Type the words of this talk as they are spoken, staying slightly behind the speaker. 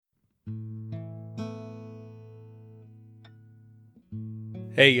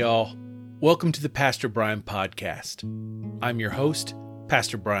Hey y'all, welcome to the Pastor Brian Podcast. I'm your host,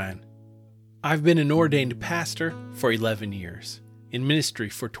 Pastor Brian. I've been an ordained pastor for 11 years, in ministry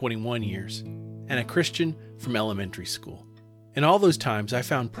for 21 years, and a Christian from elementary school. In all those times, I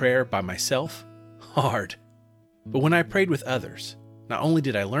found prayer by myself hard. But when I prayed with others, not only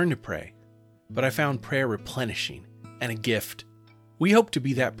did I learn to pray, but I found prayer replenishing and a gift. We hope to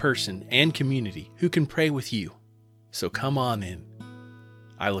be that person and community who can pray with you. So come on in.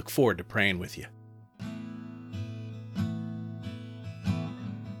 I look forward to praying with you.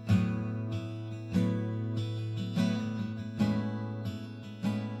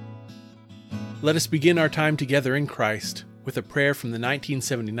 Let us begin our time together in Christ with a prayer from the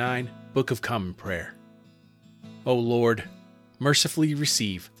 1979 Book of Common Prayer. O Lord, mercifully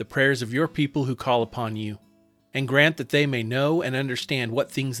receive the prayers of your people who call upon you, and grant that they may know and understand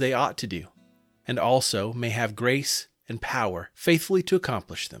what things they ought to do, and also may have grace and power faithfully to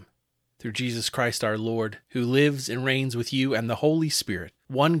accomplish them. Through Jesus Christ our Lord, who lives and reigns with you and the Holy Spirit,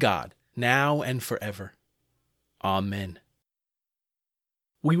 one God, now and forever. Amen.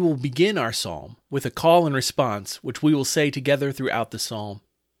 We will begin our psalm with a call and response, which we will say together throughout the psalm.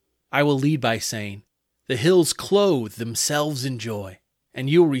 I will lead by saying, "The hills clothe themselves in joy," and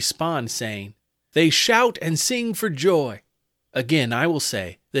you will respond saying, "They shout and sing for joy." Again, I will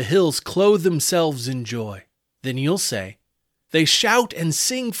say, "The hills clothe themselves in joy." Then you'll say, "They shout and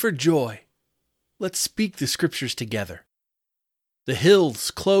sing for joy." Let's speak the scriptures together. The hills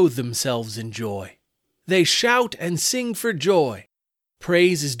clothe themselves in joy. They shout and sing for joy.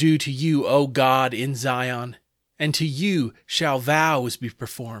 Praise is due to you, O God, in Zion, and to you shall vows be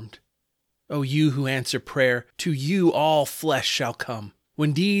performed. O you who answer prayer, to you all flesh shall come.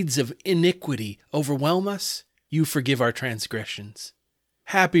 When deeds of iniquity overwhelm us, you forgive our transgressions.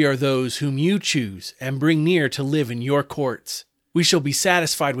 Happy are those whom you choose and bring near to live in your courts. We shall be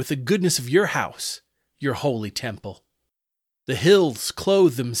satisfied with the goodness of your house, your holy temple. The hills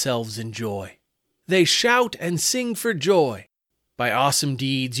clothe themselves in joy. They shout and sing for joy. By awesome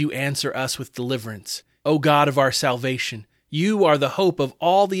deeds you answer us with deliverance. O God of our salvation, you are the hope of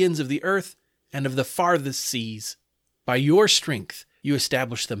all the ends of the earth and of the farthest seas. By your strength you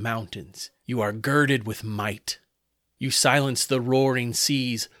establish the mountains. You are girded with might. You silence the roaring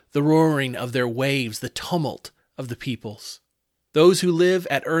seas, the roaring of their waves, the tumult of the peoples. Those who live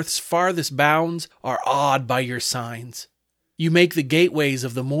at earth's farthest bounds are awed by your signs. You make the gateways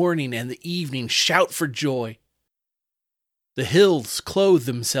of the morning and the evening shout for joy. The hills clothe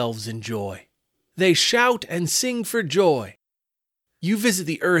themselves in joy. They shout and sing for joy. You visit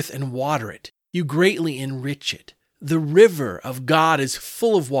the earth and water it. You greatly enrich it. The river of God is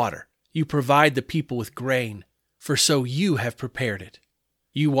full of water. You provide the people with grain, for so you have prepared it.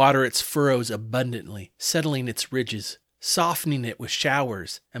 You water its furrows abundantly, settling its ridges, softening it with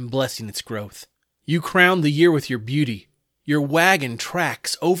showers, and blessing its growth. You crown the year with your beauty. Your wagon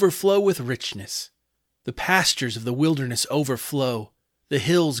tracks overflow with richness. The pastures of the wilderness overflow. The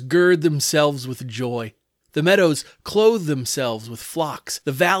hills gird themselves with joy. The meadows clothe themselves with flocks.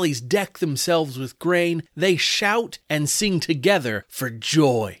 The valleys deck themselves with grain. They shout and sing together for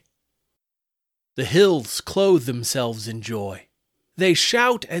joy. The hills clothe themselves in joy. They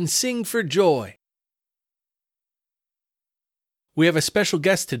shout and sing for joy. We have a special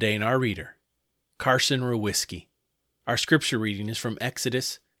guest today in our reader, Carson Rawiski. Our scripture reading is from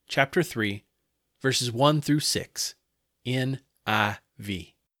Exodus chapter 3, verses 1 through 6,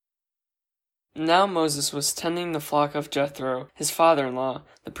 NIV. Now Moses was tending the flock of Jethro, his father-in-law,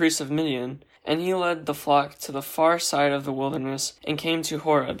 the priest of Midian, and he led the flock to the far side of the wilderness and came to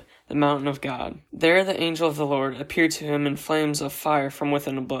Horeb, the mountain of God. There the angel of the Lord appeared to him in flames of fire from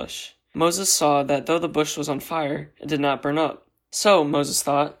within a bush. Moses saw that though the bush was on fire, it did not burn up. So Moses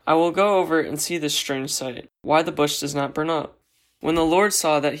thought, I will go over and see this strange sight, why the bush does not burn up. When the Lord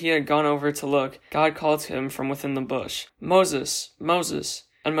saw that he had gone over to look, God called to him from within the bush, Moses, Moses.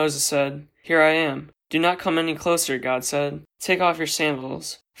 And Moses said, Here I am. Do not come any closer, God said. Take off your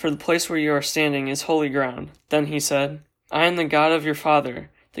sandals, for the place where you are standing is holy ground. Then he said, I am the God of your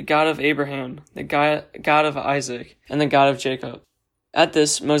father, the God of Abraham, the God of Isaac, and the God of Jacob. At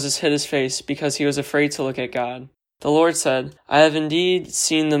this Moses hid his face because he was afraid to look at God. The Lord said, I have indeed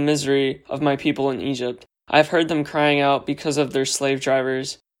seen the misery of my people in Egypt. I have heard them crying out because of their slave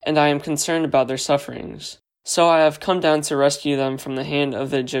drivers, and I am concerned about their sufferings. So I have come down to rescue them from the hand of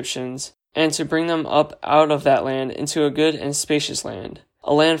the Egyptians, and to bring them up out of that land into a good and spacious land,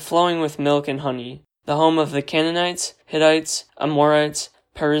 a land flowing with milk and honey, the home of the Canaanites, Hittites, Amorites,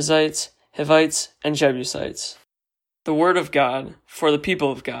 Perizzites, Hivites, and Jebusites. The word of God for the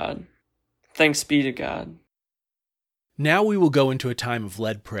people of God. Thanks be to God. Now we will go into a time of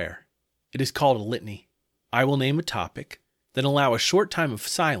led prayer. It is called a litany. I will name a topic, then allow a short time of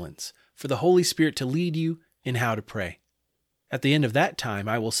silence for the Holy Spirit to lead you in how to pray. At the end of that time,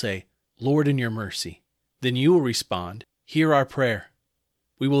 I will say, Lord, in your mercy. Then you will respond, hear our prayer.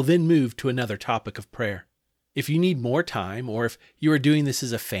 We will then move to another topic of prayer. If you need more time, or if you are doing this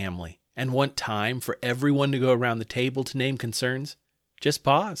as a family and want time for everyone to go around the table to name concerns, just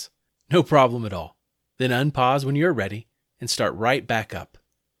pause. No problem at all. Then unpause when you're ready and start right back up.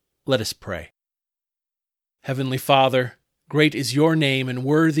 Let us pray. Heavenly Father, great is your name and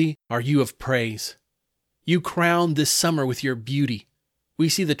worthy are you of praise. You crowned this summer with your beauty. We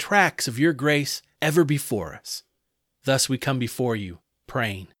see the tracks of your grace ever before us. Thus we come before you,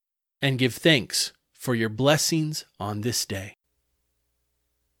 praying, and give thanks for your blessings on this day.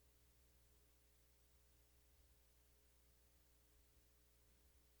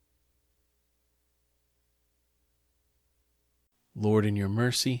 Lord, in your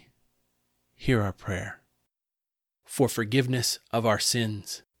mercy, hear our prayer. For forgiveness of our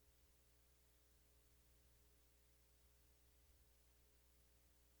sins.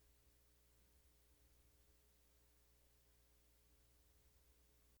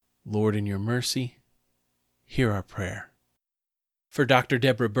 Lord, in your mercy, hear our prayer. For Dr.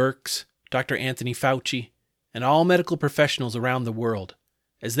 Deborah Birx, Dr. Anthony Fauci, and all medical professionals around the world,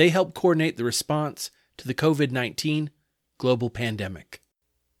 as they help coordinate the response to the COVID-19 global pandemic.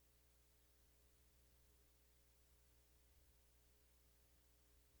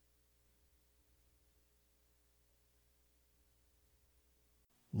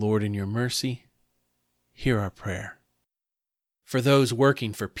 Lord, in your mercy, hear our prayer. For those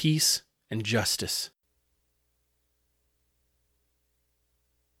working for peace and justice.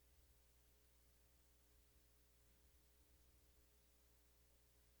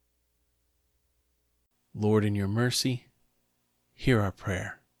 Lord, in your mercy, hear our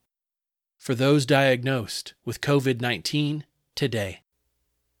prayer. For those diagnosed with COVID-19 today.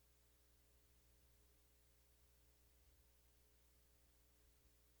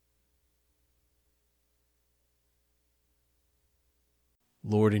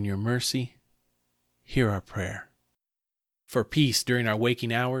 Lord, in your mercy, hear our prayer. For peace during our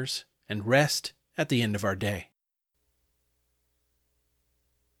waking hours and rest at the end of our day.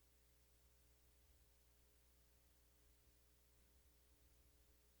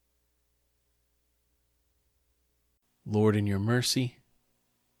 Lord, in your mercy,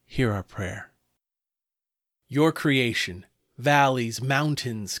 hear our prayer. Your creation, valleys,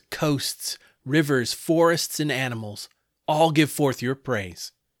 mountains, coasts, rivers, forests, and animals, all give forth your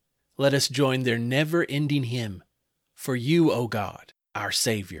praise. Let us join their never-ending hymn, for you, O God, our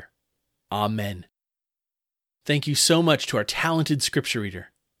Savior. Amen. Thank you so much to our talented scripture reader,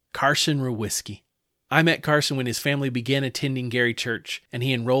 Carson Rawiski. I met Carson when his family began attending Gary Church, and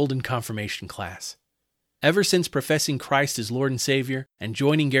he enrolled in confirmation class. Ever since professing Christ as Lord and Savior and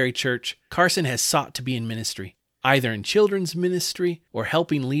joining Gary Church, Carson has sought to be in ministry, either in children's ministry or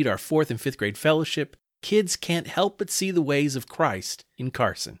helping lead our 4th and 5th grade fellowship. Kids can't help but see the ways of Christ in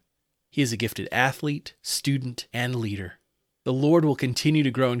Carson. He is a gifted athlete, student, and leader. The Lord will continue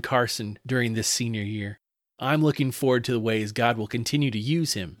to grow in Carson during this senior year. I'm looking forward to the ways God will continue to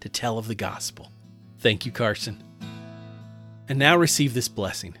use him to tell of the gospel. Thank you, Carson. And now receive this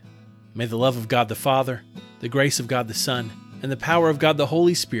blessing. May the love of God the Father, the grace of God the Son, and the power of God the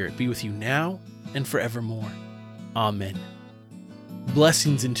Holy Spirit be with you now and forevermore. Amen.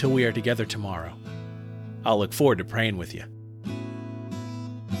 Blessings until we are together tomorrow. I'll look forward to praying with you.